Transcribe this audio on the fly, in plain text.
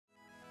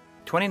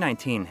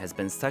2019 has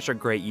been such a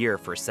great year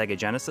for Sega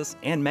Genesis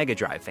and Mega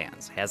Drive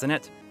fans, hasn't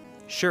it?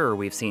 Sure,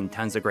 we've seen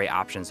tons of great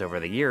options over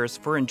the years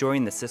for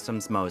enjoying the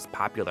system's most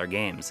popular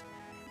games,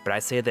 but I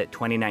say that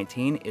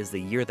 2019 is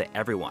the year that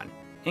everyone,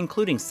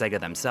 including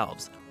Sega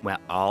themselves, went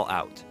all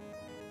out.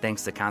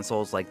 Thanks to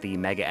consoles like the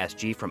Mega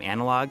SG from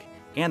Analog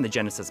and the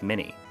Genesis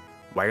Mini,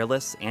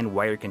 wireless and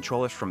wired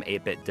controllers from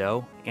 8-Bit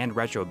Do and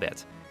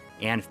Retrode,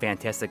 and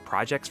fantastic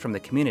projects from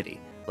the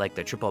community like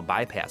the Triple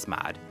Bypass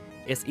mod,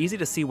 it's easy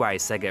to see why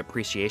Sega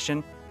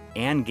appreciation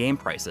and game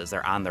prices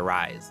are on the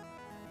rise.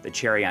 The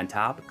cherry on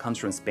top comes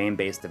from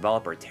Spain-based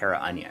developer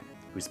Terraonion,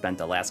 who spent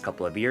the last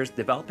couple of years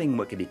developing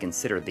what could be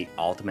considered the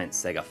ultimate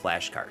Sega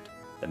Flash Cart,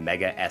 the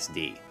Mega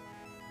SD.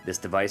 This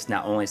device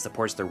not only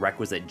supports the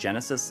requisite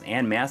Genesis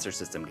and Master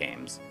System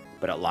games,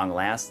 but at long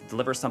last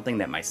delivers something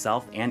that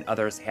myself and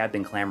others have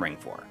been clamoring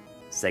for: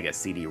 Sega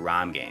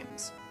CD-ROM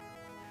games.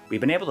 We've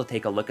been able to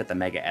take a look at the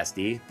Mega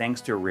SD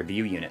thanks to a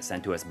review unit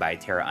sent to us by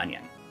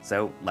Terraonion.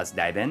 So let's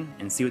dive in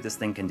and see what this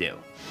thing can do.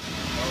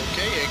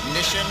 Okay,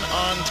 ignition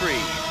on 3.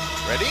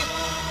 Ready?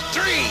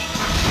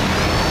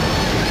 3!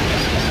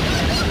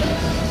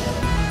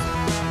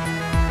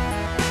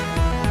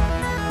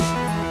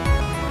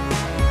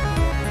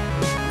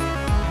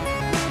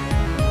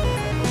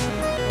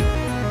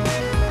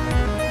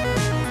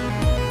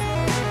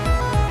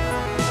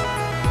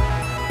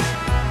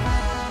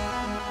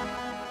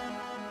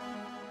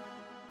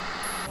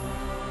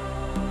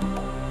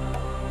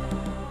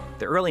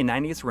 The early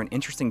 90s were an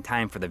interesting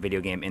time for the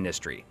video game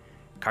industry.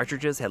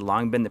 Cartridges had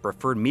long been the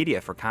preferred media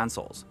for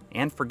consoles,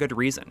 and for good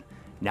reason.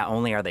 Not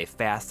only are they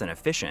fast and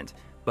efficient,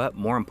 but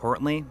more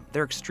importantly,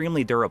 they're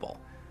extremely durable.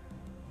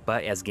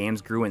 But as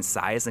games grew in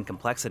size and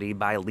complexity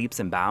by leaps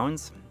and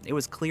bounds, it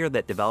was clear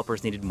that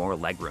developers needed more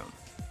legroom.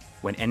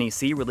 When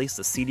NEC released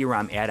the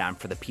CD-ROM add-on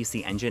for the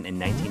PC Engine in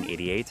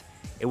 1988,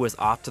 it was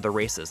off to the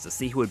races to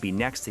see who would be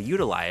next to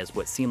utilize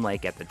what seemed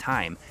like at the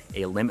time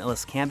a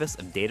limitless canvas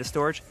of data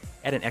storage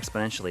at an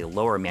exponentially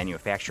lower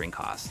manufacturing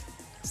cost.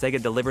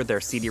 Sega delivered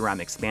their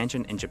CD-ROM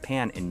expansion in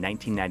Japan in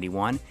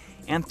 1991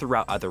 and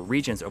throughout other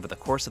regions over the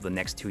course of the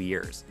next 2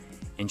 years.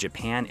 In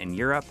Japan and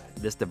Europe,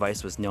 this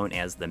device was known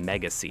as the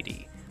Mega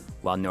CD,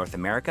 while North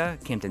America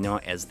came to know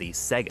it as the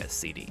Sega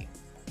CD.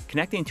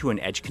 Connecting to an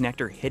edge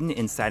connector hidden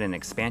inside an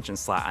expansion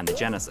slot on the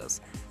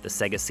Genesis, the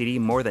Sega CD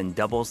more than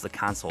doubles the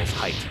console's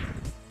height.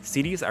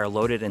 CDs are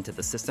loaded into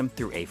the system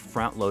through a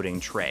front-loading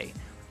tray,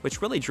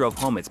 which really drove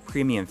home its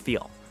premium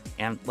feel,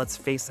 and let's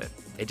face it,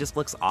 it just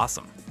looks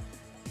awesome.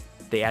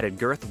 The added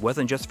girth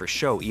wasn't just for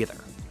show either.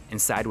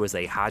 Inside was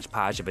a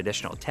hodgepodge of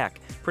additional tech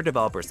for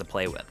developers to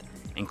play with,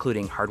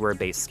 including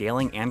hardware-based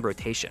scaling and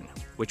rotation,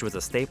 which was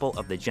a staple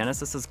of the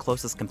Genesis's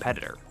closest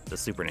competitor, the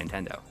Super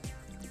Nintendo.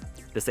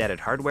 This added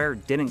hardware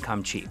didn't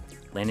come cheap,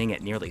 landing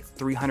at nearly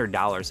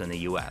 $300 in the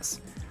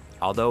US,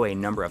 although a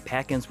number of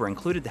pack-ins were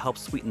included to help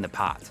sweeten the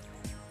pot.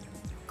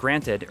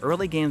 Granted,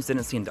 early games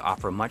didn't seem to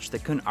offer much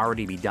that couldn't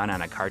already be done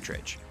on a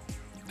cartridge.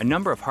 A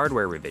number of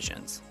hardware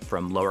revisions,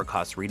 from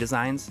lower-cost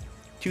redesigns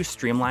to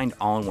streamlined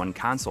all-in-one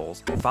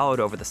consoles, followed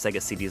over the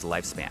Sega CD's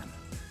lifespan.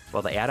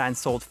 While the add-on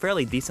sold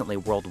fairly decently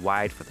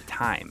worldwide for the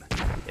time,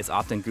 it's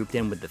often grouped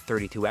in with the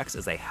 32X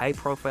as a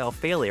high-profile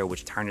failure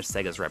which tarnished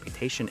Sega's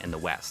reputation in the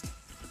West.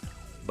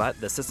 But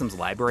the system's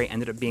library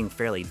ended up being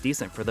fairly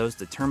decent for those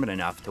determined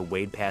enough to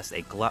wade past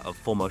a glut of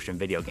full-motion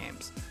video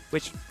games,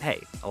 which,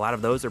 hey, a lot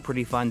of those are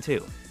pretty fun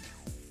too.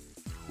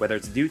 Whether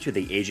it's due to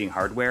the aging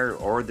hardware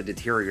or the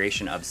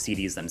deterioration of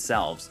CDs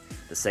themselves,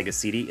 the Sega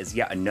CD is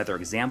yet another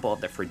example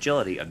of the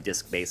fragility of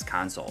disc-based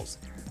consoles.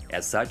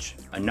 As such,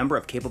 a number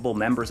of capable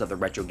members of the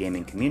retro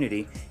gaming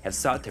community have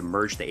sought to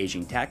merge the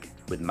aging tech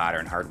with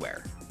modern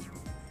hardware.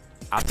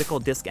 Optical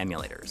disc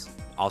emulators,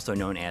 also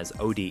known as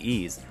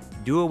ODEs,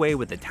 do away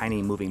with the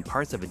tiny moving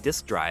parts of a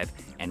disk drive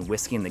and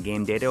whisking the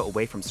game data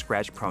away from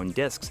scratch-prone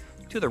disks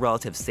to the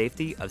relative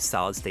safety of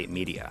solid-state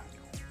media.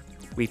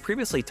 We've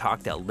previously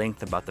talked at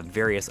length about the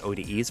various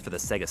ODEs for the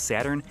Sega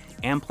Saturn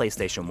and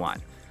PlayStation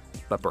 1,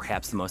 but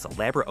perhaps the most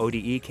elaborate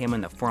ODE came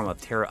in the form of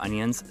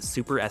Terraonion's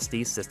Super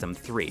SD System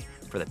 3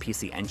 for the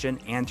PC Engine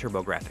and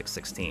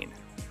TurboGrafx-16.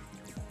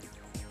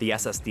 The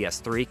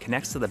SSDS3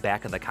 connects to the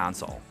back of the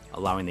console,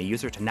 allowing the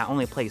user to not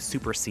only play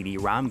Super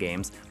CD-ROM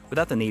games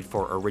without the need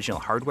for original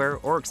hardware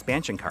or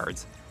expansion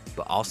cards,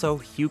 but also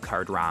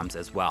HuCard ROMs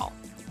as well.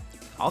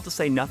 All to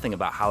say nothing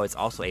about how it's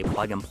also a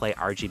plug-and-play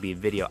RGB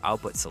video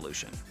output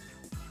solution.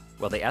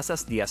 While the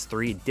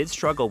SSDS3 did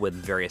struggle with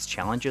various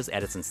challenges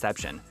at its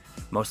inception,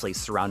 mostly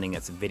surrounding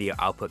its video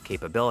output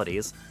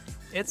capabilities,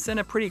 it's in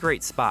a pretty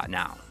great spot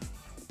now.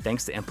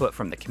 Thanks to input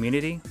from the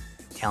community,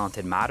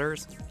 talented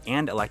modders,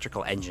 and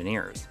electrical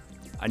engineers,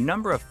 a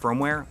number of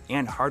firmware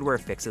and hardware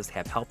fixes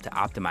have helped to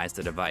optimize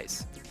the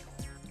device.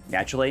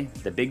 Naturally,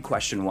 the big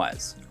question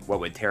was, what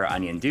would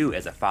Terraonion do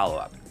as a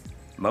follow-up?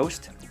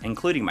 Most,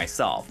 including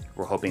myself,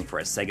 were hoping for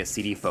a Sega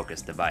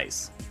CD-focused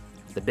device.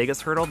 The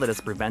biggest hurdle that has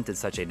prevented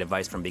such a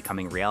device from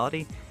becoming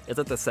reality is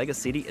that the Sega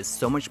CD is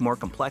so much more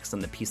complex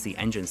than the PC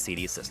Engine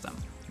CD system,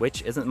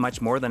 which isn't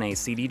much more than a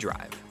CD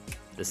drive.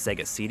 The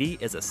Sega CD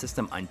is a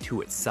system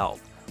unto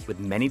itself, with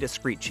many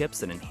discrete chips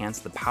that enhance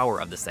the power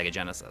of the Sega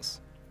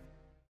Genesis.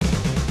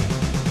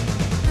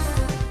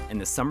 In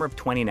the summer of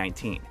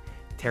 2019,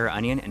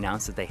 Terraonion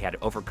announced that they had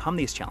overcome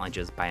these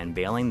challenges by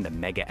unveiling the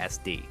Mega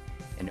SD,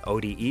 an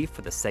ODE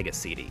for the Sega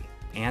CD,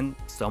 and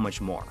so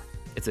much more.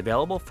 It's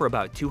available for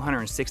about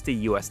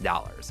 $260 US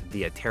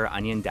via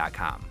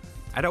Terraonion.com.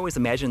 I'd always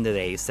imagined that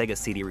a Sega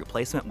CD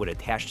replacement would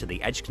attach to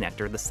the edge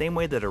connector the same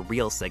way that a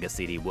real Sega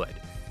CD would.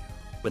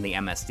 When the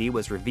MSD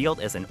was revealed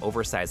as an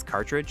oversized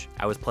cartridge,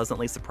 I was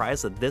pleasantly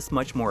surprised that this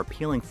much more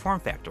appealing form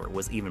factor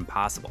was even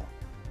possible.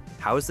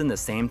 Housed in the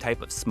same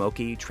type of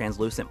smoky,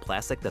 translucent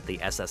plastic that the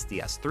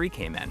SSDS3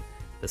 came in,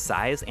 the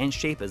size and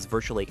shape is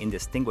virtually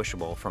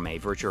indistinguishable from a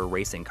Virtua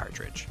Racing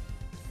cartridge.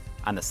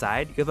 On the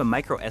side, you have a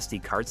micro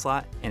SD card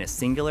slot and a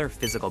singular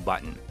physical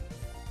button.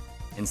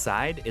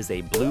 Inside is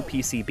a blue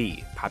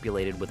PCB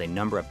populated with a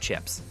number of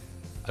chips,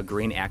 a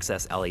green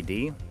access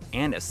LED,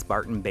 and a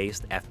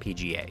Spartan-based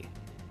FPGA.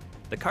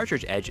 The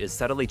cartridge edge is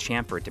subtly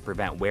chamfered to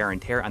prevent wear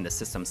and tear on the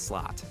system's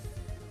slot,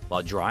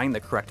 while drawing the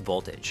correct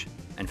voltage.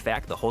 In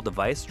fact, the whole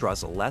device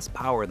draws less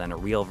power than a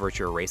real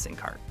Virtua Racing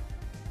cart.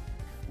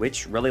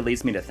 Which really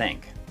leads me to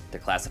think, to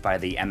classify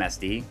the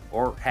MSD,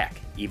 or heck,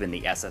 even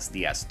the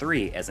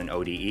SSDS3 as an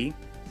ODE,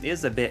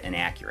 is a bit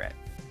inaccurate.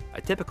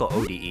 A typical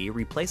ODE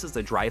replaces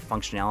the drive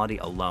functionality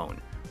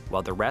alone,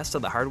 while the rest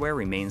of the hardware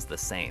remains the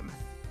same.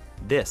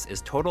 This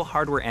is total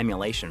hardware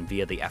emulation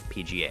via the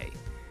FPGA.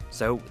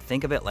 So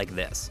think of it like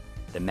this.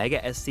 The Mega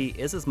SD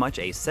is as much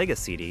a Sega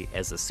CD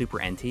as the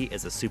Super NT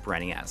is a Super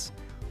NES,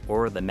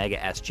 or the Mega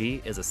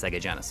SG is a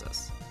Sega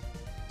Genesis.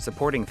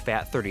 Supporting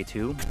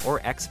FAT32 or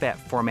exFAT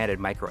formatted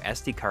micro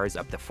SD cards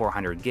up to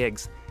 400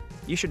 gigs,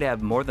 you should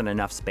have more than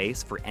enough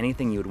space for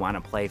anything you would want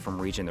to play from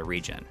region to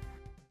region.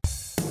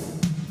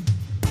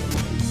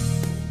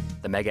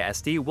 The Mega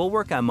SD will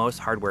work on most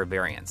hardware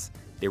variants.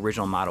 The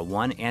original Model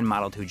 1 and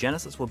Model 2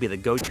 Genesis will be the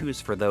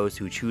go-tos for those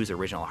who choose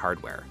original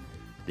hardware.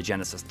 The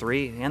Genesis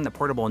 3 and the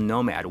portable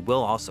Nomad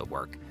will also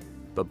work,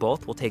 but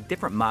both will take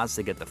different mods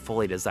to get the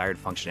fully desired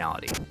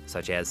functionality,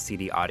 such as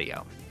CD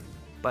audio.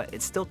 But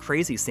it's still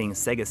crazy seeing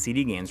Sega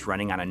CD games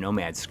running on a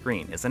Nomad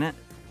screen, isn't it?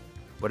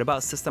 What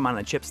about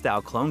system-on-a-chip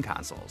style clone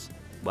consoles?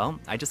 Well,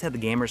 I just had the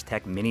Gamers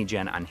Tech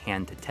Mini-Gen on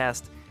hand to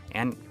test,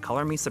 and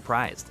color me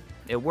surprised.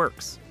 It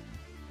works.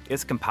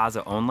 It's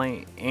composite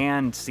only,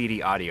 and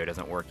CD audio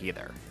doesn't work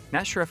either.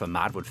 Not sure if a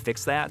mod would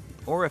fix that,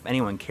 or if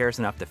anyone cares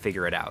enough to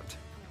figure it out.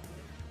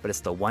 But it's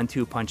the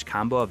 1-2 punch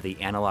combo of the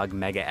analog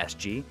Mega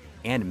SG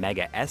and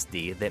Mega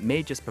SD that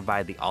may just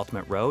provide the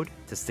ultimate road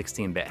to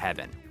 16-bit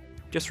heaven.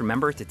 Just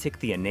remember to tick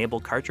the Enable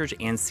Cartridge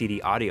and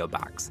CD Audio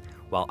box,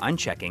 while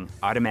unchecking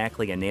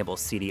automatically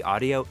enables CD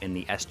Audio in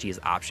the SG's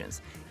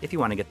options if you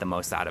want to get the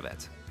most out of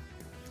it.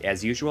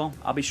 As usual,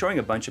 I'll be showing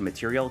a bunch of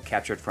material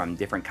captured from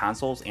different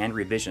consoles and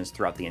revisions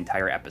throughout the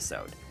entire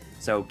episode,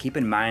 so keep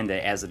in mind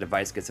that as the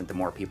device gets into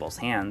more people's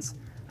hands,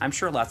 I'm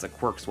sure lots of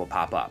quirks will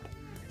pop up.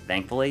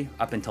 Thankfully,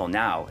 up until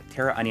now,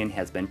 Terraonion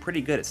has been pretty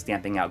good at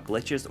stamping out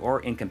glitches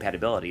or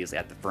incompatibilities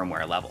at the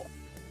firmware level.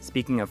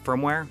 Speaking of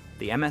firmware,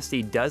 the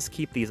MSD does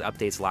keep these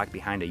updates locked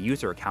behind a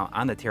user account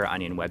on the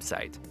Terraonion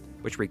website,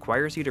 which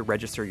requires you to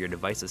register your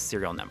device's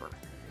serial number.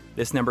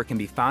 This number can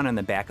be found on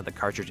the back of the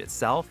cartridge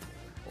itself,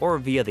 or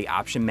via the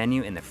option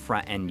menu in the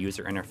front-end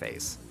user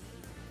interface.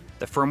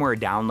 The firmware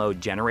download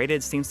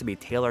generated seems to be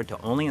tailored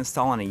to only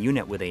install on a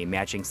unit with a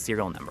matching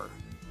serial number.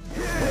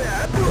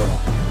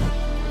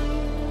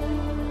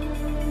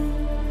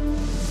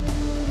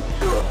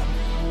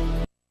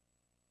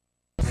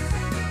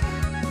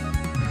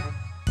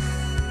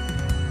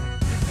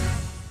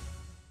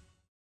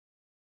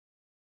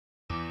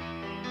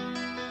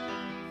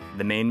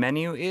 The main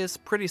menu is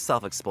pretty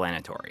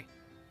self-explanatory.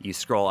 You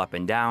scroll up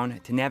and down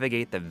to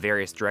navigate the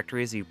various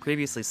directories you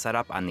previously set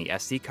up on the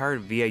SD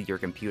card via your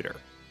computer.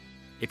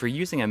 If you're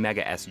using a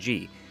Mega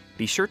SG,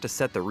 be sure to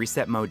set the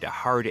reset mode to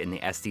hard in the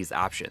SD's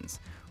options,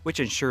 which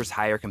ensures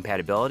higher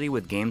compatibility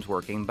with games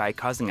working by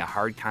causing a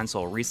hard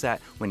console reset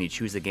when you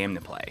choose a game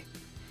to play.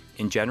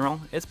 In general,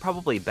 it's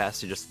probably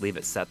best to just leave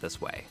it set this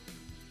way.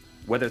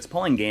 Whether it's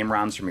pulling game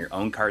ROMs from your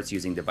own carts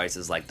using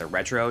devices like the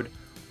Retrode,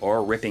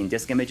 or ripping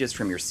disk images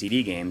from your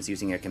CD games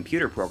using a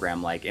computer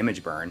program like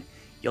ImageBurn,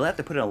 you'll have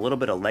to put in a little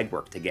bit of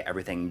legwork to get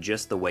everything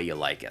just the way you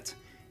like it.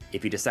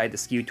 If you decide to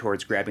skew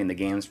towards grabbing the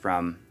games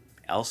from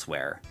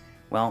elsewhere,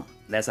 well,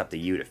 that's up to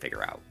you to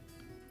figure out.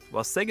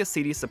 While Sega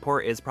CD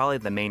support is probably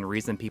the main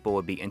reason people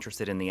would be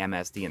interested in the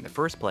MSD in the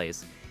first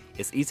place,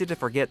 it's easy to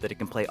forget that it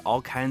can play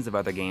all kinds of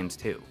other games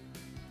too.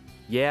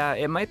 Yeah,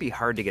 it might be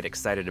hard to get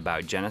excited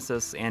about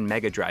Genesis and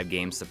Mega Drive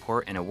game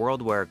support in a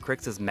world where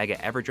Crix's Mega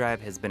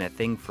EverDrive has been a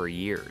thing for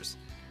years,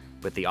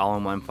 but the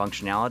all-in-one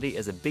functionality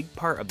is a big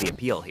part of the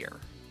appeal here.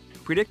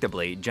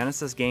 Predictably,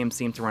 Genesis games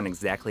seem to run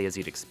exactly as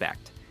you'd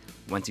expect.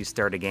 Once you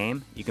start a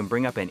game, you can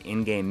bring up an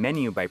in-game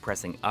menu by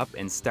pressing up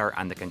and start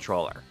on the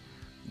controller.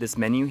 This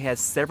menu has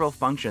several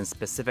functions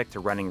specific to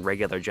running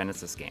regular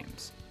Genesis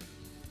games.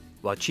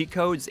 While cheat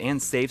codes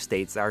and save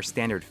states are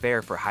standard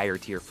fare for higher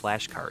tier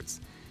flash cards,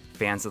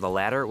 fans of the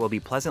latter will be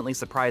pleasantly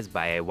surprised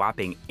by a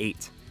whopping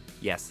 8,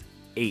 yes,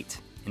 8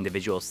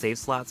 individual save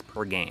slots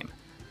per game.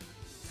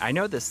 I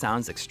know this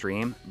sounds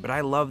extreme, but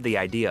I love the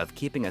idea of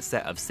keeping a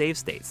set of save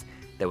states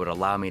that would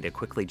allow me to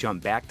quickly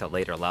jump back to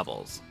later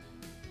levels.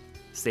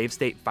 Save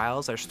state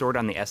files are stored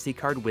on the SD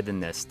card within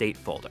the state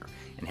folder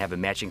and have a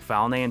matching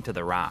file name to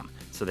the ROM,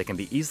 so they can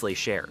be easily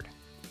shared.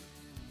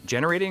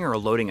 Generating or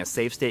loading a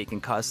save state can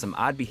cause some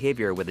odd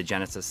behavior with the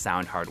Genesis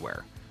sound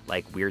hardware,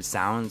 like weird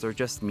sounds or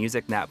just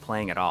music not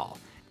playing at all.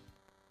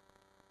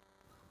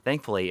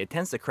 Thankfully, it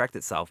tends to correct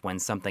itself when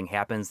something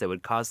happens that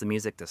would cause the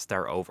music to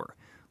start over,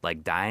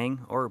 like dying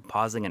or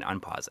pausing and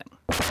unpausing.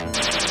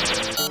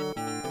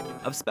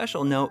 Of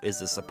special note is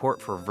the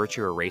support for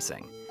Virtua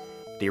Racing.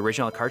 The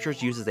original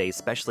cartridge uses a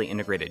specially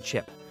integrated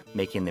chip,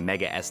 making the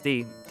Mega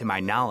SD, to my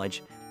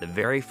knowledge, the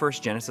very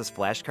first Genesis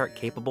flash cart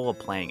capable of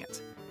playing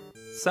it.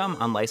 Some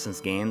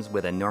unlicensed games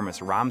with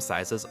enormous ROM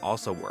sizes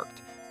also worked,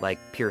 like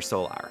Pure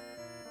Solar.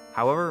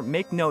 However,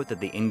 make note that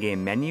the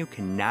in-game menu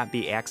cannot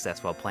be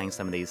accessed while playing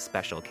some of these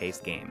special case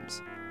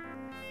games.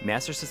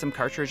 Master System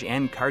cartridge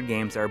and card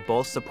games are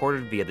both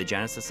supported via the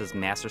Genesis's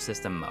Master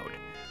System mode.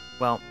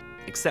 Well,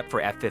 except for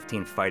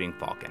F-15 Fighting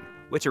Falcon,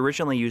 which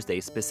originally used a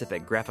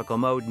specific graphical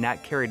mode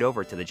not carried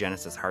over to the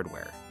Genesis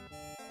hardware.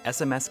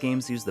 SMS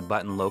games use the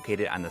button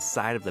located on the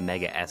side of the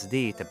Mega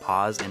SD to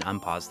pause and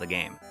unpause the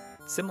game,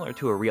 similar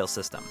to a real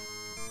system.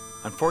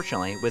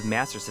 Unfortunately, with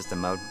Master System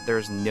mode, there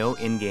is no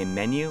in-game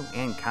menu,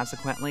 and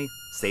consequently,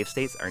 save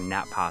states are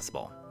not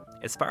possible.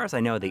 As far as I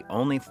know, the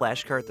only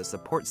flash cart that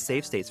supports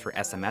save states for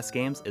SMS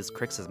games is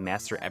Krix's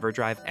Master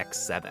EverDrive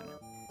X7.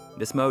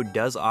 This mode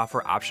does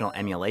offer optional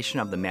emulation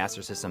of the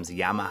Master System's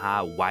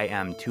Yamaha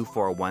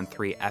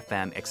YM2413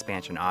 FM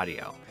expansion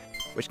audio,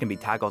 which can be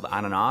toggled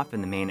on and off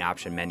in the main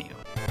option menu.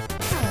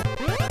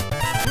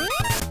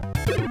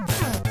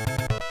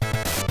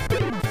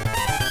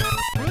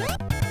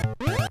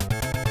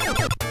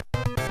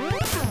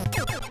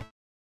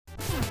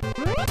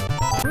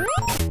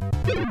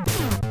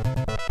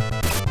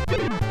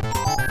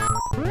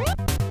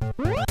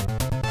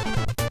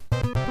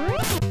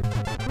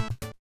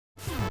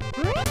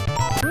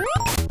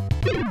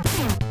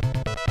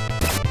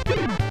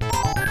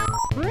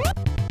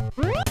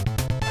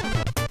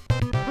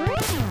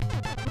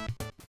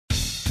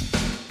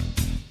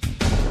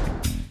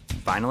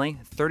 Finally,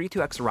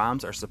 32X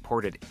ROMs are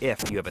supported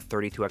if you have a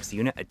 32X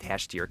unit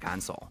attached to your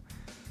console.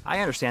 I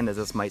understand that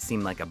this might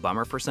seem like a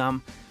bummer for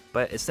some,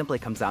 but it simply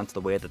comes down to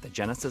the way that the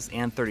Genesis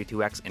and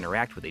 32X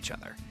interact with each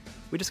other.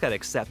 We just gotta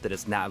accept that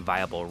it's not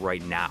viable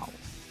right now.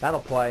 That'll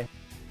play.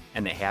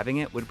 And that having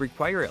it would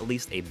require at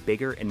least a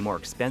bigger and more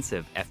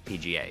expensive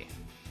FPGA.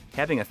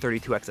 Having a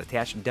 32X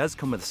attached does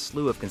come with a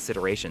slew of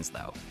considerations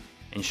though.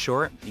 In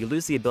short, you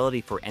lose the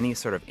ability for any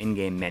sort of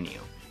in-game menu,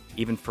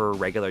 even for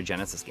regular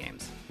Genesis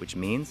games, which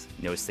means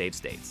no save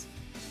states.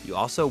 You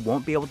also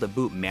won't be able to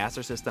boot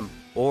Master System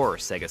or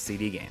Sega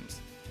CD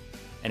games.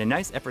 In a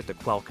nice effort to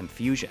quell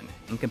confusion,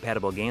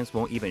 incompatible games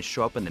won't even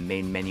show up in the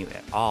main menu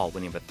at all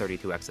when you have a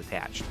 32X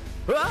attached.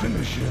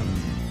 Finish him.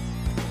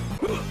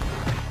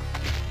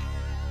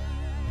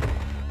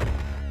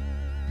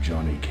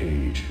 Johnny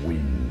Cage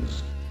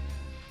wins.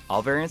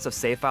 All variants of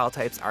save file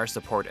types are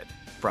supported,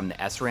 from the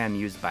SRAM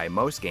used by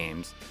most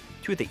games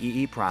to the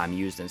EEPROM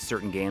used in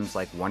certain games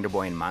like Wonder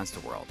Boy and Monster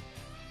World.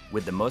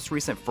 With the most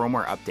recent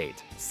firmware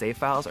update, save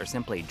files are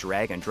simply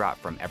drag and drop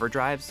from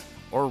EverDrives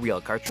or real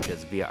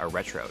cartridges via a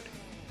Retrode.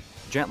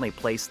 Gently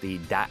place the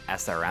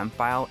 .srm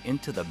file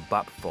into the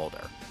BUP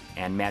folder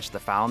and match the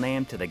file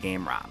name to the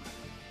game ROM.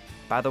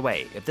 By the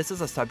way, if this is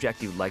a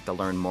subject you'd like to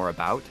learn more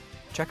about,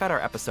 check out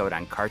our episode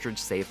on cartridge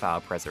save file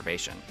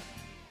preservation.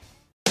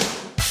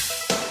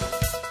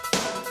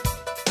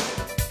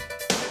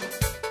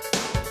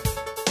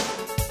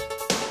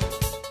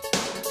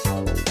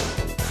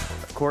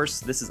 Of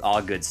course, this is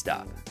all good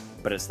stuff,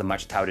 but it's the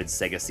much touted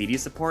Sega CD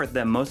support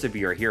that most of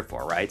you are here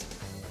for, right?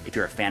 If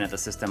you're a fan of the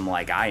system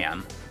like I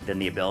am, then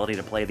the ability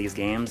to play these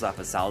games off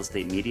of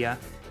solid-state media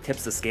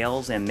tips the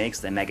scales and makes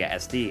the Mega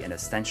SD an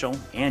essential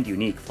and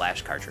unique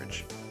flash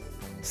cartridge.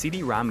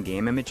 CD-ROM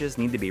game images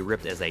need to be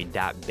ripped as a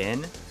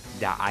 .bin,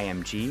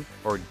 .img,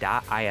 or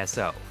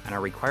 .iso, and are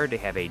required to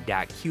have a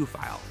 .q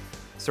file.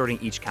 Sorting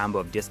each combo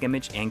of disk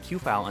image and Q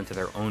file into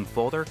their own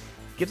folder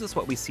gives us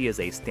what we see as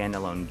a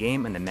standalone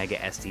game in the Mega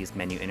SD's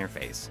menu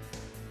interface.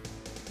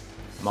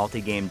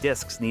 Multi-game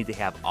disks need to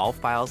have all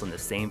files in the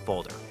same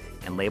folder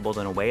and labeled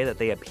in a way that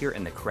they appear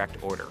in the correct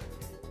order.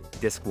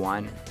 Disk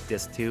 1,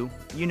 Disk 2,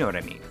 you know what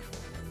I mean.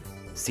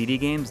 CD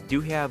games do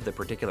have the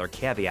particular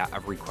caveat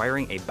of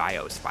requiring a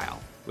BIOS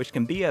file, which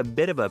can be a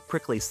bit of a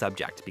prickly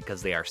subject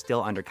because they are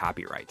still under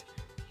copyright.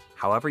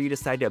 However you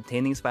decide to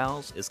obtain these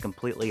files is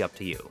completely up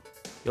to you.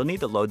 You'll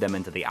need to load them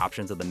into the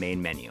options of the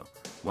main menu,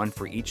 one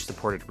for each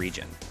supported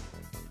region.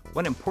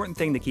 One important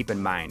thing to keep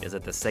in mind is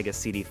that the Sega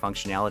CD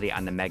functionality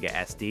on the Mega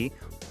SD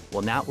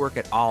will not work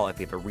at all if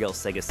you have a real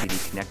Sega CD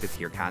connected to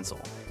your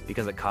console,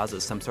 because it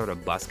causes some sort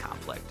of bus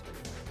conflict.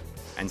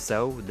 And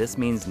so, this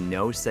means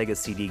no Sega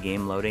CD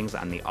game loadings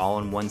on the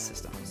all-in-one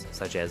systems,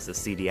 such as the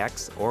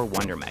CDX or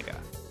Wonder Mega.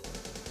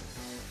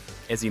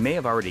 As you may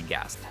have already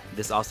guessed,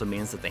 this also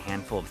means that the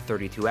handful of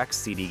 32X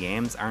CD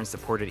games aren't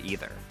supported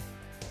either.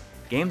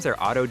 Games are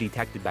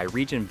auto-detected by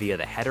region via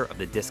the header of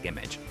the disk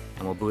image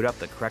and will boot up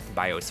the correct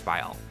BIOS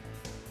file.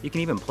 You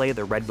can even play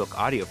the Red Book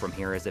audio from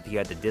here as if you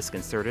had the disk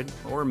inserted,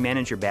 or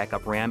manage your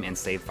backup RAM and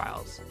save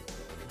files.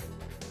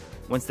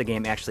 Once the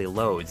game actually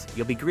loads,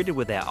 you'll be greeted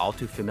with that all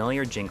too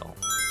familiar jingle.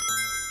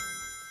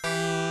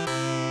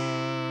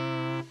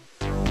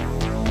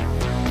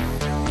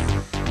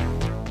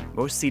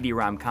 Most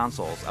CD-ROM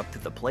consoles up to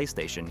the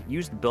PlayStation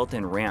used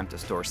built-in RAM to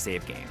store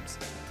save games,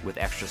 with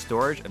extra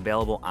storage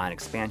available on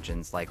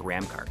expansions like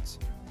RAM cards.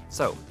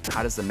 So,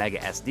 how does the Mega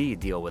SD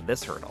deal with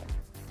this hurdle?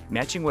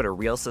 Matching what a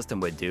real system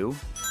would do,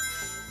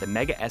 the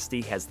Mega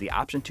SD has the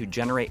option to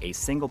generate a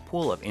single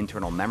pool of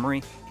internal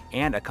memory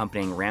and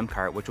accompanying RAM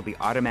card, which will be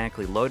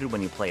automatically loaded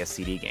when you play a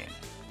CD game.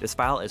 This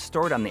file is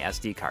stored on the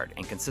SD card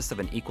and consists of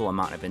an equal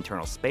amount of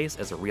internal space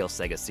as a real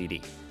Sega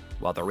CD,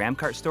 while the RAM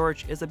card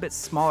storage is a bit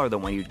smaller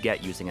than what you'd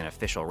get using an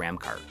official RAM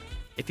card.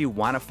 If you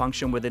want to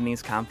function within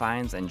these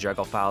confines and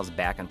juggle files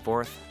back and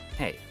forth,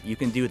 hey, you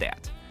can do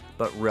that.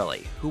 But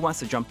really, who wants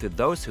to jump through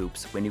those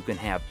hoops when you can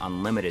have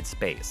unlimited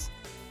space?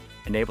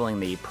 Enabling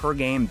the per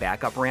game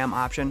backup RAM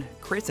option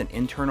creates an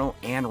internal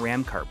and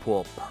RAM card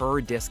pool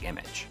per disk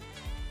image,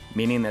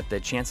 meaning that the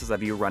chances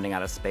of you running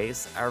out of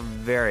space are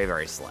very,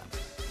 very slim.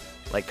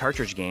 Like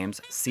cartridge games,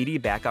 CD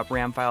backup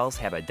RAM files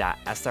have a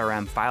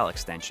 .srm file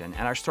extension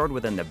and are stored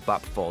within the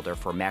BUP folder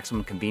for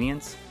maximum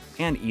convenience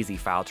and easy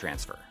file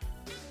transfer.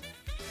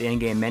 The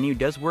in-game menu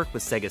does work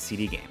with Sega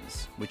CD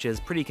games, which is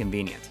pretty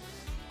convenient.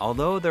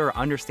 Although there are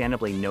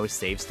understandably no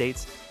save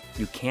states,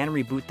 you can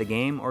reboot the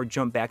game or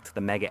jump back to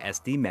the Mega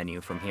SD menu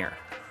from here.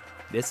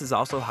 This is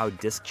also how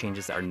disk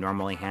changes are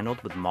normally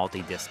handled with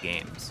multi-disc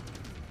games.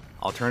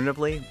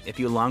 Alternatively,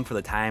 if you long for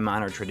the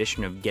time-honored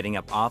tradition of getting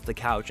up off the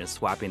couch and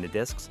swapping the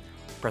discs,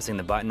 pressing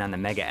the button on the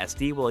Mega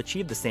SD will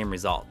achieve the same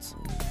results.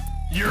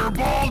 Your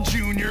ball,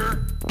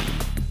 Junior!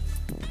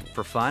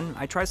 For fun,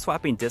 I tried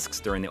swapping discs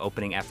during the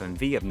opening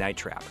FMV of Night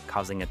Trap,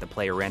 causing it to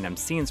play random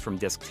scenes from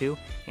disc 2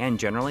 and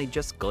generally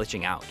just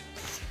glitching out.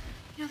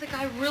 You know, the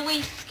guy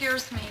really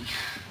scares me.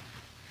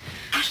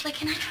 Ashley,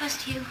 can I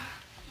trust you?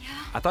 Yeah?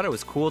 I thought it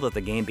was cool that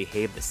the game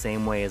behaved the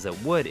same way as it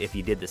would if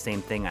you did the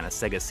same thing on a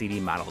Sega CD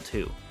Model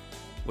 2,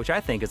 which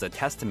I think is a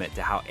testament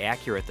to how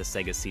accurate the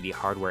Sega CD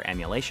hardware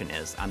emulation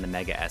is on the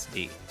Mega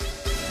SD.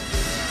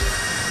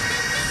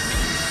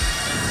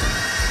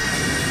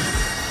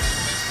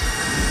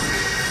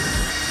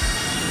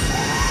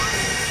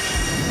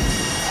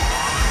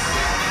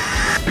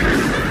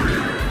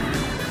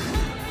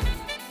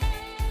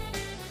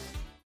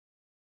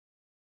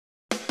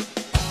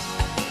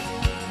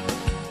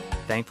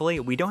 Thankfully,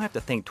 we don't have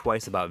to think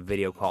twice about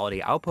video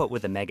quality output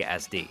with the Mega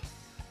SD,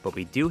 but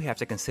we do have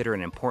to consider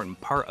an important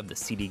part of the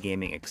CD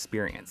gaming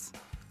experience: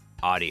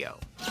 audio.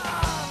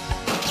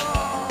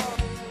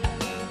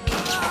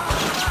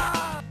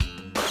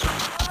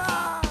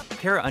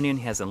 Terraonion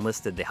has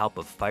enlisted the help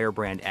of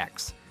Firebrand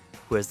X,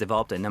 who has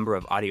developed a number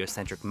of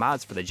audio-centric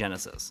mods for the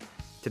Genesis,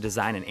 to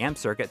design an amp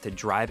circuit to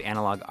drive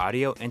analog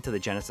audio into the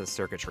Genesis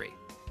circuitry.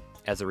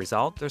 As a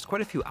result, there's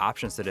quite a few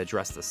options that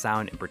address the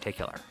sound in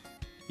particular.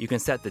 You can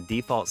set the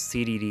default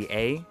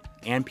CDDA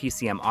and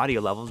PCM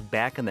audio levels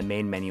back in the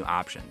main menu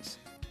options.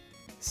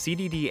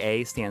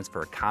 CDDA stands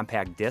for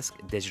Compact Disc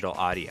Digital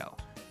Audio,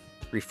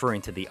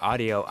 referring to the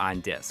audio on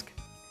disc.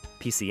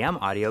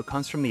 PCM audio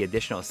comes from the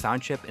additional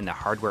sound chip in the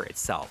hardware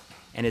itself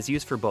and is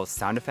used for both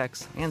sound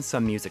effects and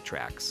some music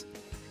tracks.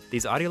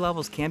 These audio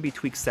levels can be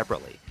tweaked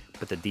separately,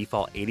 but the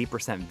default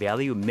 80%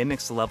 value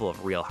mimics the level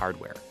of real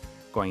hardware.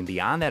 Going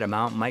beyond that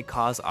amount might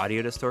cause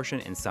audio distortion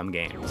in some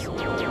games.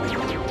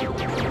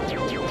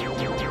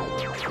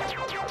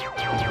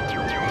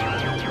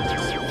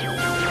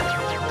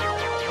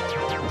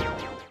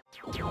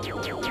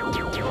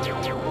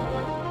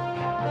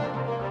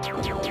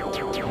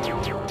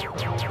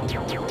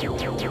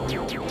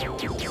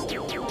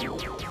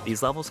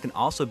 These levels can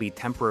also be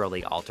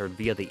temporarily altered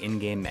via the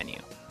in-game menu,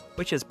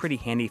 which is pretty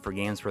handy for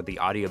games where the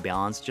audio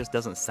balance just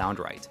doesn't sound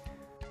right.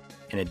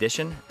 In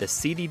addition, the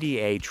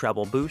CDDA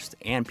treble boost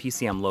and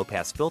PCM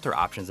low-pass filter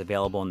options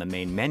available in the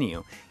main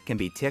menu can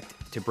be ticked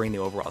to bring the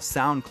overall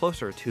sound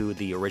closer to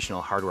the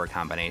original hardware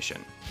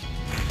combination.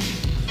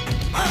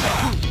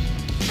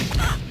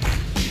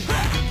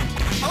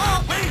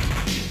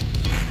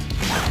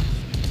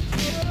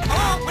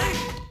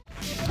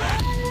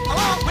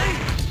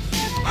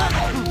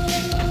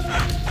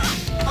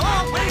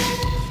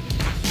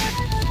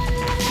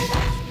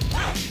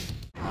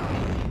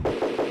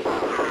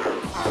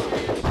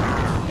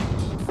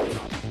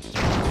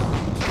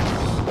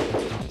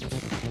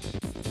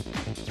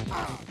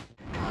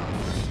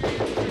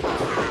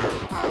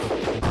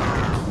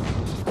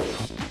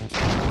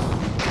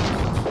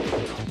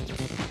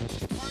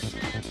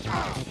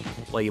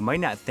 While you might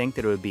not think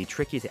that it would be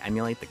tricky to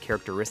emulate the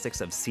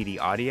characteristics of CD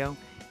audio,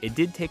 it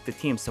did take the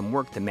team some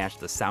work to match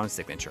the sound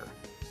signature.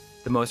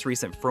 The most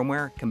recent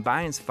firmware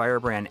combines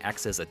Firebrand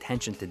X's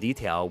attention to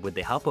detail with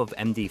the help of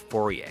MD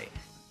Fourier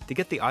to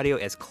get the audio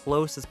as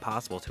close as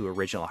possible to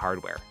original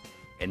hardware.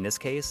 In this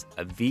case,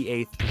 a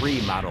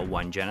VA3 Model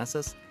 1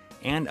 Genesis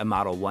and a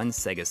Model 1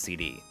 Sega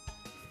CD.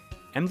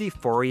 MD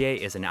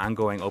Fourier is an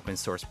ongoing open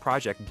source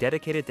project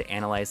dedicated to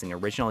analyzing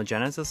original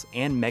Genesis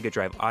and Mega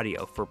Drive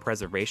audio for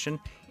preservation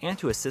and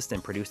to assist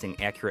in producing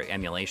accurate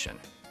emulation.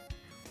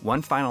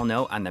 One final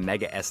note on the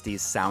Mega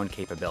SD's sound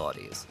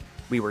capabilities.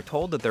 We were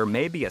told that there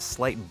may be a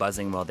slight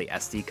buzzing while the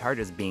SD card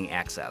is being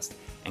accessed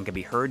and can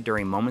be heard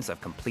during moments of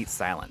complete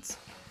silence.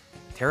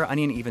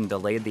 Terraonion even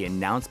delayed the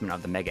announcement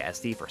of the Mega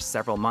SD for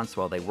several months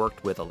while they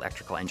worked with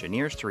electrical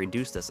engineers to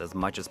reduce this as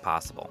much as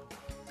possible.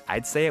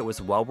 I'd say it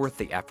was well worth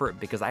the effort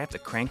because I have to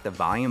crank the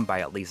volume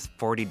by at least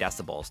 40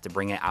 decibels to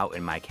bring it out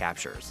in my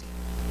captures.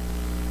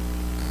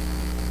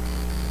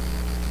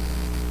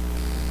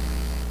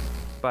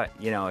 But,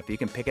 you know, if you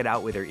can pick it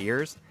out with your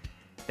ears,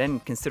 then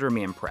consider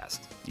me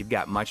impressed. You've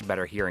got much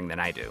better hearing than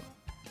I do.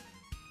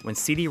 When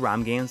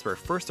CD-ROM games were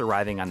first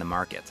arriving on the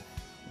market,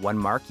 one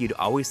mark you'd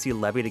always see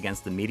levied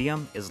against the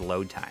medium is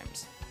load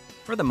times.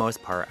 For the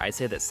most part, I'd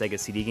say that Sega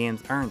CD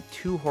games aren't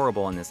too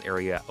horrible in this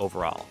area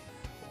overall.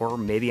 Or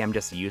maybe I'm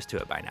just used to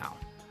it by now.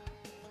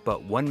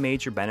 But one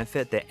major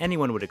benefit that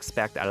anyone would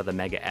expect out of the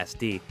Mega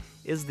SD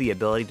is the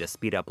ability to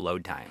speed up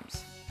load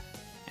times.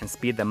 And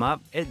speed them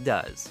up, it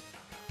does.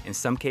 In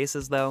some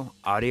cases though,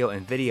 audio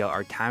and video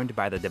are timed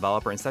by the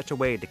developer in such a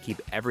way to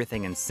keep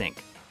everything in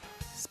sync.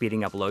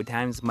 Speeding up load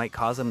times might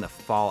cause them to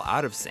fall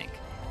out of sync.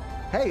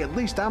 Hey, at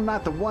least I'm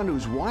not the one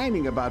who's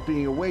whining about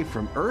being away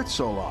from Earth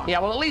so long.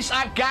 Yeah, well, at least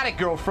I've got a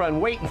girlfriend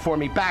waiting for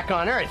me back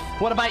on Earth.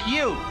 What about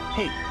you?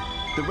 Hey,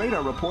 the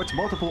radar reports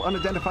multiple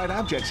unidentified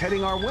objects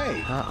heading our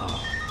way.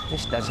 Uh-oh.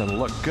 This doesn't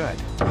look good.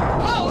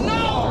 Oh,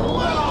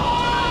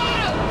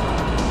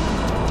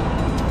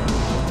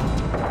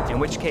 no! In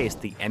which case,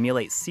 the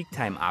Emulate Seek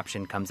Time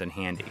option comes in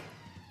handy.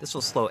 This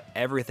will slow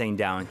everything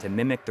down to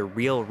mimic the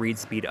real read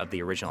speed of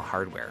the original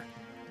hardware.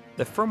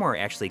 The firmware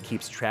actually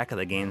keeps track of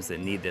the games that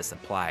need this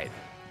applied,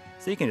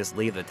 so you can just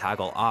leave the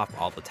toggle off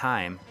all the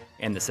time,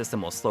 and the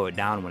system will slow it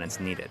down when it's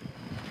needed.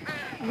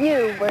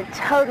 You were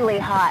totally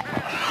hot.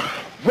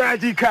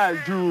 Radical,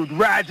 dude,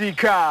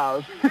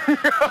 radical.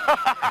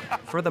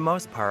 For the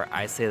most part,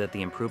 I say that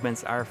the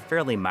improvements are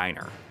fairly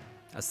minor.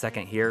 A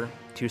second here,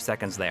 2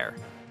 seconds there.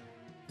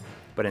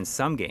 But in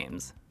some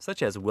games,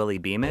 such as Willie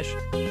Beamish,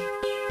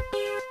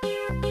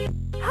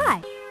 Hi,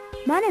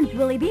 my name's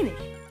Willie Beamish.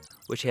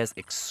 which has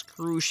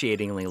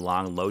excruciatingly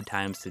long load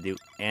times to do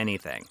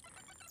anything,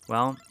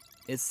 well,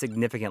 it's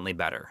significantly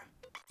better.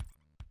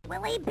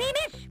 Willie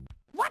Beamish?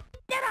 What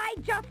did I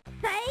just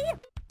say?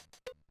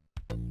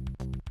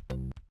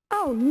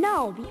 Oh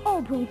no, the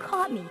old room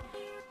caught me.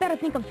 Better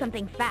think of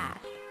something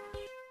fast.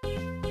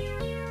 It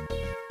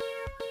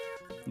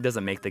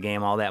doesn't make the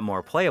game all that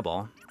more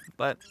playable,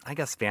 but I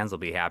guess fans will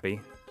be happy.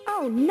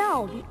 Oh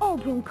no, the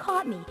old room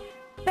caught me.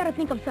 Better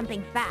think of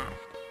something fast.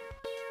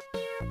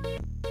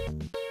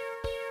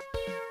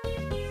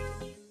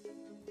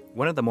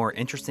 One of the more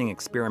interesting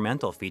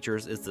experimental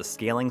features is the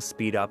scaling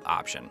speed up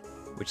option,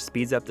 which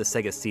speeds up the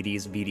Sega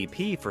CD's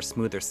VDP for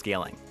smoother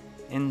scaling,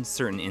 in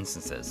certain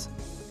instances.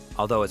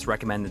 Although it's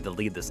recommended to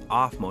leave this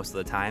off most of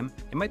the time,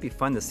 it might be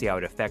fun to see how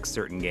it affects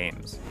certain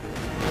games.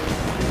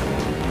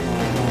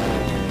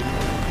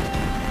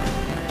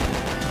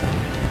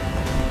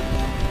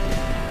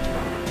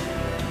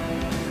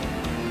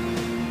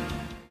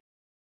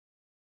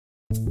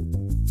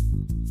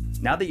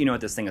 Now that you know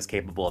what this thing is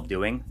capable of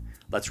doing,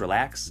 let's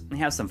relax and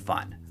have some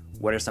fun.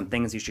 What are some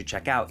things you should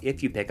check out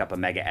if you pick up a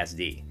Mega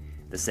SD?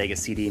 The Sega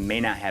CD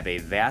may not have a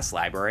vast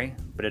library,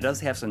 but it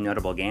does have some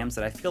notable games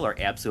that I feel are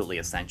absolutely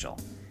essential.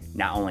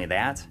 Not only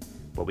that,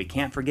 but we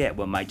can't forget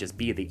what might just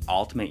be the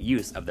ultimate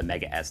use of the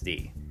Mega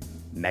SD,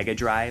 Mega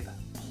Drive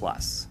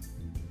Plus.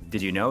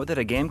 Did you know that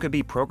a game could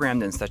be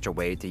programmed in such a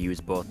way to use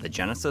both the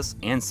Genesis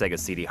and Sega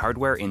CD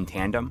hardware in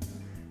tandem?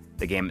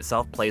 The game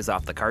itself plays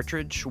off the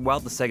cartridge, while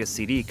the Sega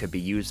CD could be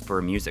used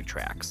for music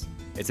tracks.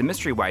 It's a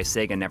mystery why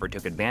Sega never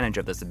took advantage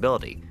of this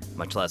ability,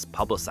 much less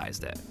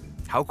publicized it.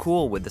 How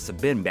cool would this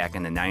have been back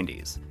in the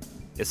 90s?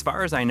 As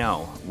far as I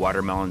know,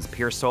 Watermelon's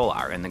Pure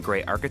Solar and the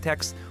Great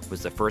Architects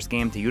was the first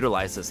game to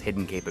utilize this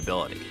hidden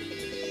capability.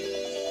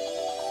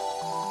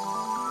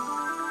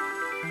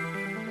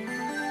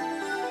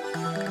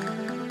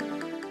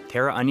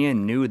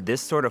 Terraonion knew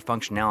this sort of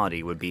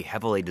functionality would be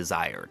heavily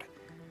desired.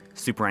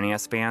 Super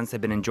NES fans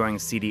have been enjoying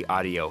CD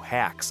audio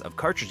hacks of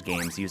cartridge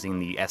games using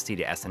the SD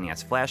to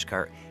SNES Flash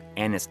Cart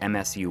and its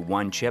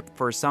MSU1 chip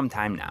for some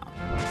time now.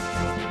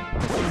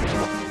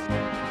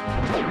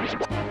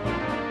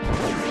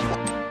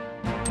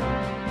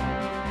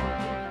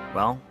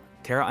 Well,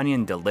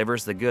 Terraonion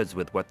delivers the goods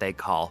with what they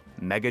call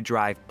Mega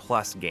Drive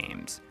Plus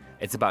games.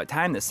 It's about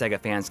time that Sega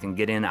fans can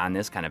get in on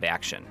this kind of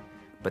action,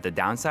 but the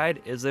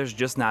downside is there's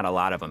just not a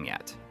lot of them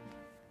yet.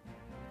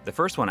 The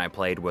first one I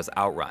played was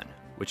Outrun,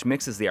 which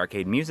mixes the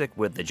arcade music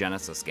with the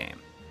Genesis game.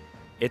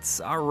 It's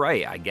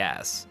alright, I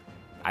guess.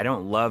 I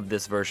don't love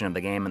this version of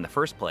the game in the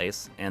first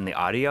place, and the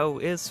audio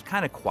is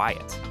kinda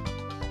quiet.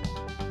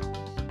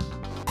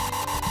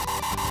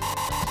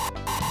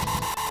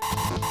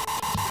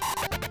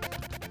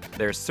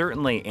 There's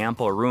certainly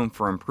ample room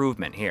for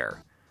improvement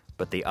here,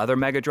 but the other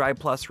Mega Drive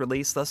Plus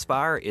release thus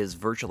far is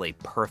virtually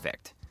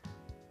perfect.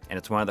 And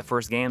it's one of the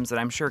first games that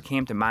I'm sure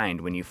came to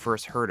mind when you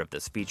first heard of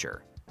this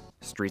feature,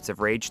 Streets of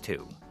Rage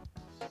 2.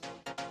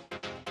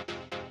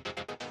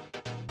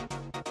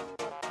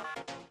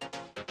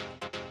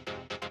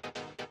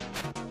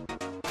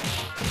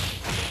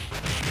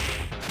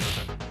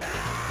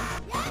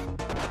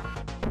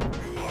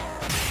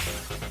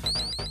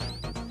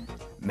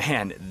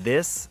 Man,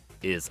 this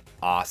is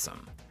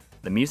awesome.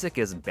 The music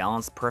is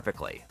balanced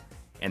perfectly,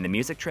 and the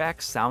music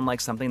tracks sound like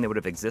something that would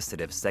have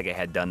existed if Sega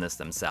had done this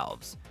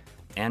themselves.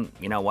 And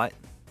you know what?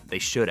 They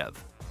should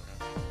have.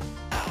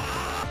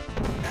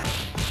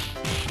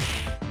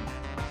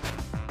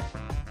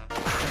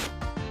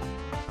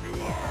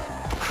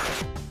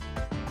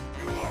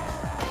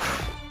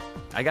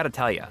 I gotta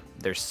tell ya,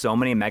 there's so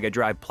many Mega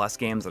Drive Plus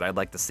games that I'd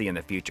like to see in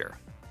the future.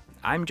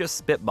 I'm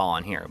just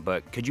spitballing here,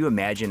 but could you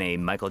imagine a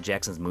Michael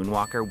Jackson's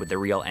Moonwalker with the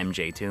real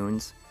MJ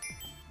tunes?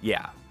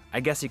 Yeah, I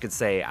guess you could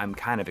say I'm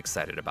kind of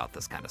excited about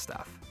this kind of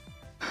stuff.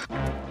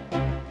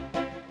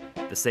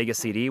 The Sega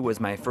CD was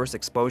my first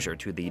exposure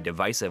to the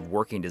divisive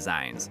working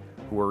designs,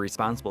 who were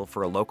responsible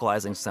for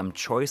localizing some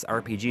choice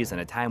RPGs in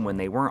a time when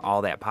they weren't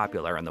all that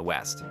popular in the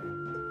West.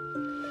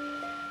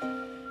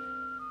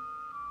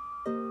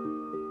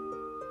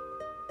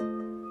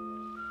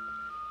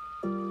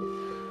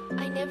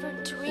 I never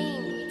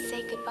dreamed we'd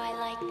say goodbye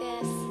like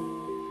this.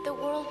 The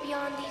world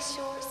beyond these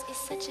shores is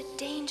such a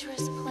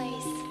dangerous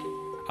place.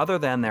 Other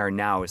than there are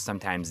now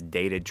sometimes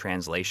dated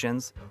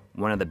translations,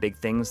 one of the big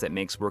things that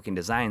makes working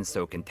designs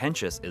so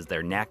contentious is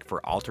their knack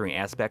for altering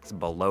aspects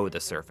below the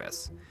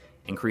surface,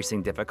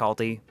 increasing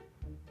difficulty,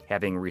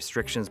 having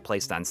restrictions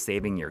placed on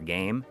saving your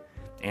game,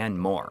 and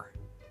more.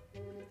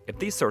 If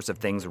these sorts of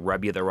things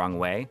rub you the wrong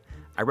way,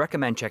 I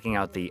recommend checking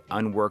out the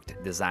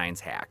Unworked Designs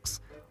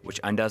hacks, which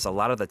undoes a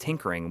lot of the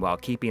tinkering while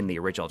keeping the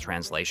original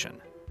translation.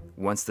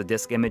 Once the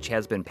disk image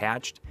has been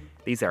patched,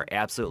 these are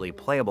absolutely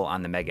playable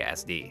on the Mega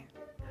SD.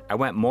 I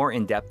went more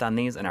in depth on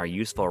these in our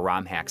Useful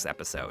ROM Hacks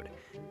episode,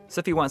 so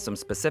if you want some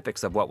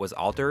specifics of what was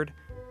altered,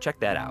 check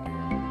that out.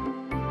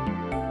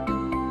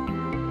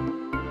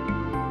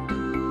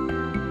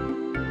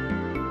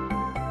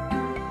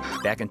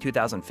 Back in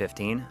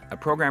 2015, a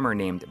programmer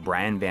named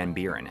Brian Van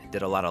Buren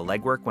did a lot of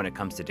legwork when it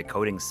comes to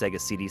decoding Sega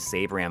CD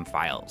save RAM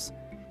files.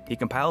 He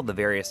compiled the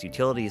various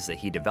utilities that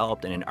he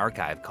developed in an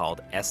archive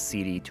called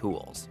SCD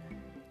Tools.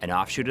 An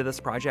offshoot of this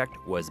project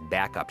was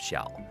Backup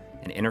Shell,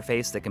 an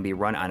interface that can be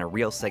run on a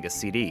real Sega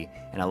CD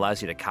and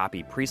allows you to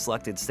copy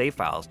pre-selected save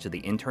files to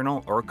the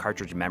internal or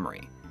cartridge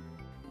memory.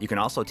 You can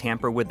also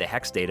tamper with the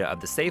hex data of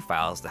the save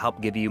files to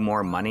help give you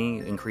more money,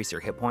 increase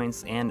your hit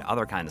points, and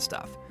other kind of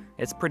stuff.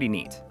 It's pretty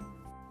neat.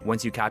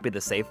 Once you copy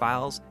the save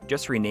files,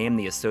 just rename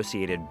the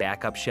associated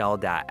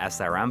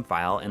backupshell.srm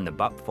file in the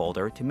BUP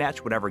folder to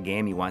match whatever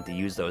game you want to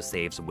use those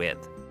saves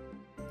with.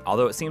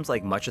 Although it seems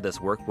like much of this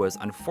work was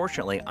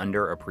unfortunately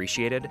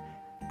underappreciated,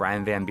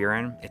 Brian Van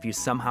Buren, if you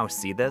somehow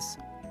see this,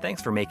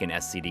 thanks for making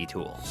SCD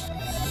Tools.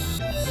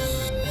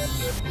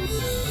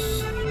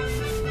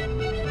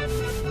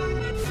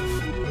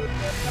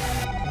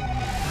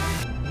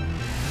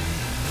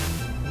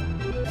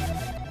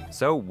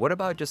 So what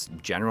about just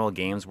general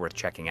games worth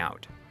checking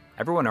out?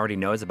 Everyone already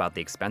knows about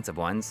the expensive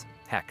ones.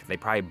 Heck, they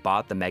probably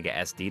bought the Mega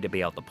SD to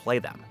be able to play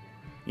them.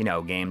 You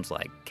know, games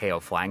like KO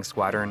Flying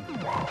Squadron,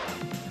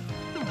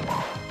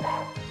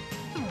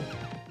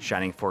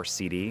 Shining Force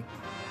CD,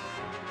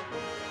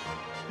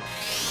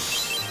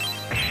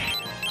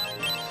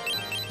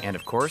 and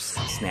of course,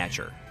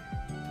 Snatcher.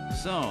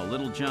 So,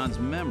 Little John's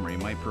memory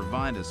might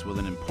provide us with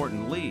an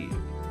important lead.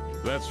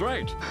 That's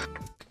right.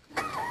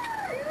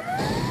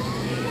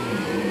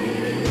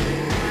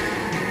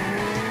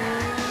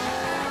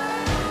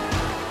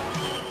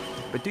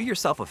 But do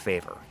yourself a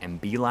favor and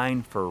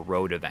beeline for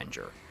Road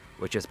Avenger,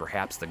 which is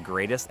perhaps the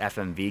greatest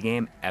FMV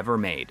game ever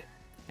made,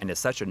 and is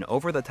such an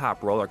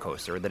over-the-top roller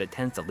coaster that it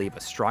tends to leave a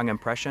strong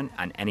impression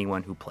on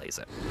anyone who plays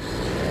it.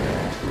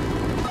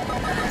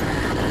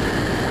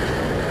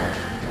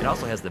 It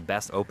also has the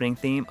best opening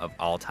theme of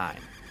all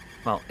time.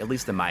 Well, at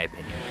least in my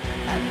opinion.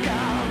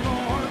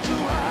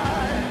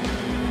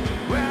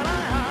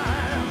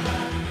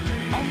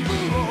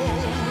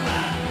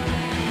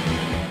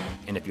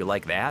 And if you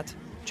like that,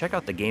 check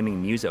out the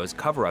Gaming Muso's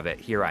cover of it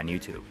here on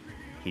YouTube.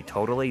 He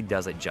totally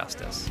does it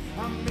justice.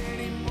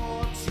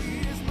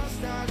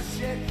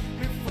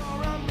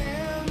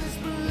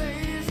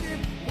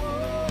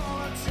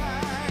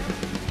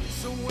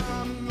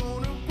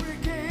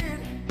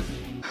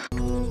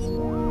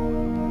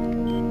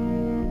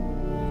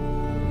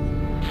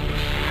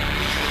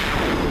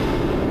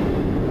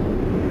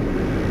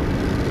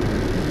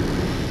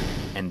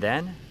 And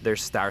then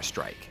there's Star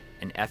Strike,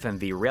 an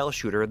FMV rail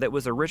shooter that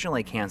was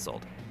originally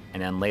canceled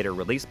and then later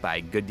released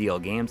by Good Deal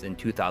Games in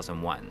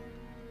 2001.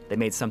 They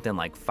made something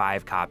like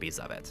 5 copies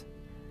of it.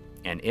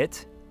 And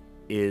it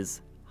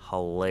is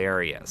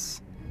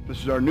hilarious.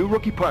 This is our new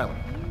rookie pilot,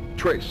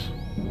 Trace.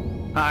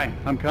 Hi,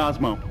 I'm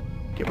Cosmo.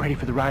 Get ready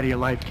for the ride of your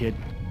life, kid.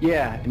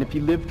 Yeah, and if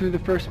you live through the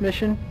first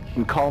mission, you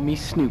can call me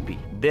Snoopy.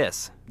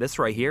 This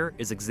right here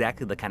is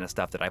exactly the kind of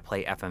stuff that I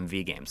play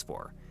FMV games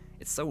for.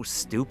 It's so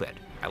stupid.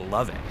 I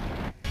love it.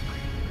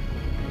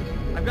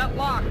 I've got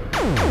lock.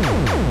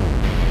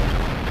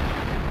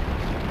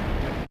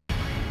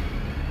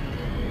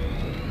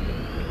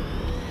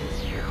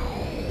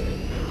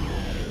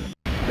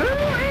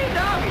 Hey,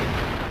 doggy!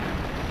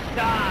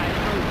 Die,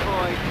 little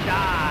boy,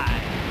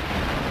 die!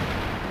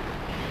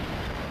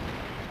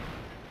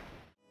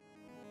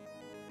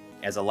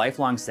 As a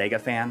lifelong Sega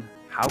fan,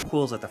 how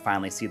cool is it to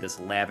finally see this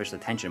lavish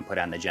attention put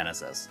on the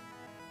Genesis?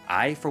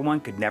 I, for one,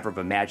 could never have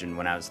imagined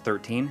when I was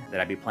 13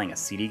 that I'd be playing a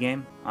CD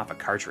game off a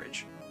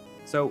cartridge.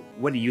 So,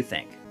 what do you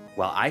think?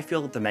 While I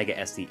feel that the Mega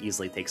SD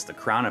easily takes the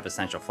crown of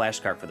essential flash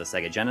cart for the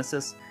Sega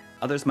Genesis,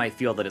 others might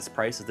feel that its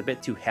price is a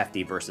bit too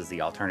hefty versus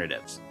the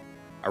alternatives.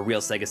 A real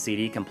Sega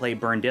CD can play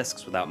burned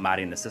discs without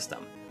modding the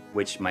system,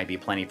 which might be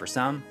plenty for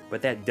some,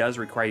 but that does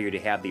require you to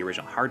have the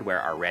original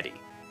hardware already.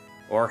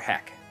 Or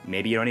heck,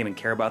 maybe you don't even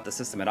care about the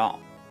system at all,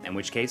 in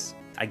which case,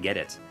 I get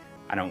it.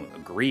 I don't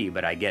agree,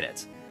 but I get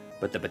it.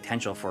 But the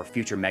potential for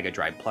future Mega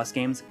Drive Plus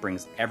games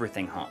brings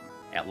everything home,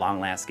 at long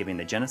last giving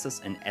the Genesis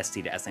an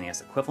ST to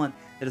SNES equivalent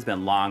that has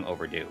been long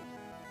overdue.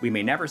 We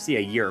may never see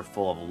a year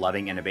full of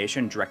loving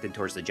innovation directed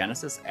towards the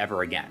Genesis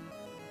ever again.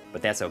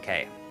 But that's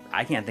okay.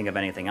 I can't think of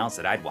anything else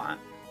that I'd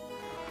want.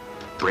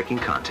 Breaking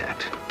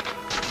contact.